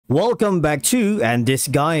Welcome back to And This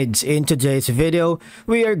Guides. In today's video,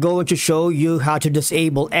 we are going to show you how to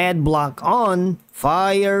disable AdBlock on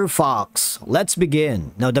Firefox. Let's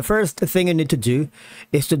begin. Now, the first thing you need to do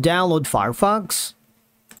is to download Firefox.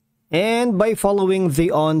 And by following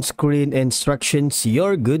the on-screen instructions,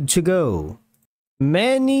 you're good to go.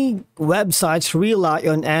 Many websites rely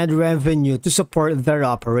on ad revenue to support their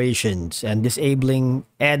operations, and disabling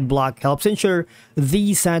AdBlock helps ensure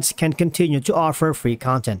these sites can continue to offer free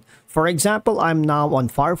content. For example, I'm now on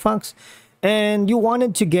Firefox, and you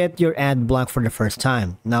wanted to get your AdBlock for the first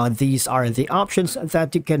time. Now, these are the options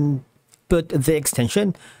that you can put the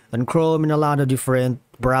extension on Chrome and a lot of different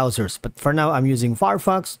browsers. But for now, I'm using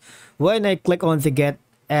Firefox. When I click on the Get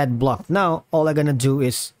AdBlock now, all I'm gonna do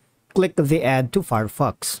is click the add to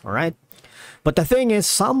Firefox. All right, but the thing is,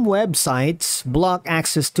 some websites block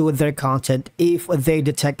access to their content if they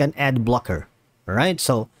detect an ad blocker. All right,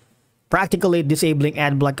 so practically disabling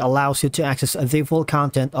ad block allows you to access the full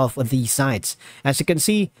content of these sites. As you can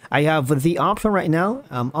see, I have the option right now.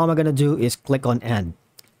 All I'm gonna do is click on add.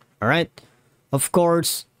 All right, of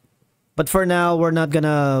course, but for now we're not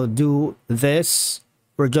gonna do this.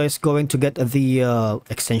 We're just going to get the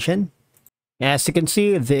extension. As you can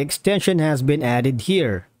see, the extension has been added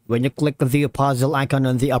here. When you click the puzzle icon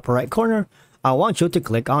on the upper right corner, I want you to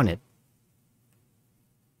click on it.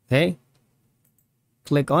 Okay?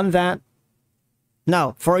 Click on that.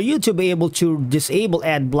 Now, for you to be able to disable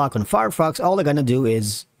AdBlock on Firefox, all you're gonna do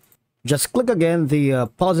is just click again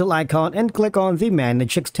the puzzle icon and click on the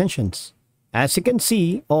Manage Extensions. As you can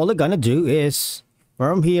see, all you're gonna do is,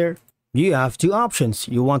 from here, you have two options.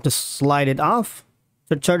 You want to slide it off,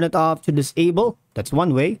 to turn it off, to disable. That's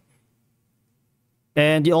one way.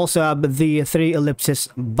 And you also have the three ellipsis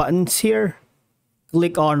buttons here.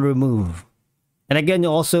 Click on remove. And again, you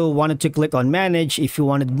also wanted to click on manage if you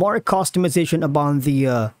wanted more customization about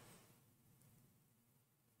the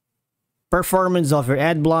performance of your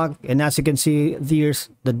ad block. And as you can see, there's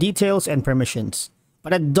the details and permissions.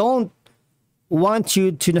 But I don't want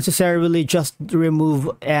you to necessarily just remove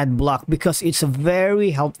ad block, because it's a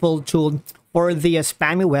very helpful tool for the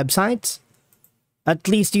spammy websites. At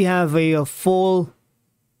least you have a full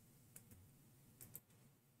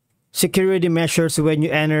security measures when you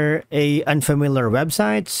enter a unfamiliar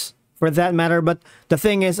websites, for that matter. But the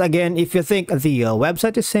thing is, again, if you think the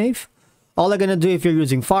website is safe, all I'm gonna do, if you're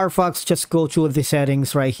using Firefox, just go to the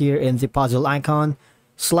settings right here in the puzzle icon,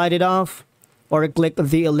 slide it off, or click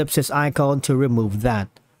the ellipsis icon to remove that.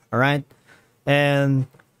 All right, and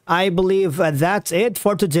I believe that's it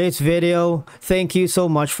for today's video. Thank you so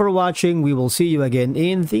much for watching. We will see you again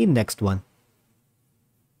in the next one.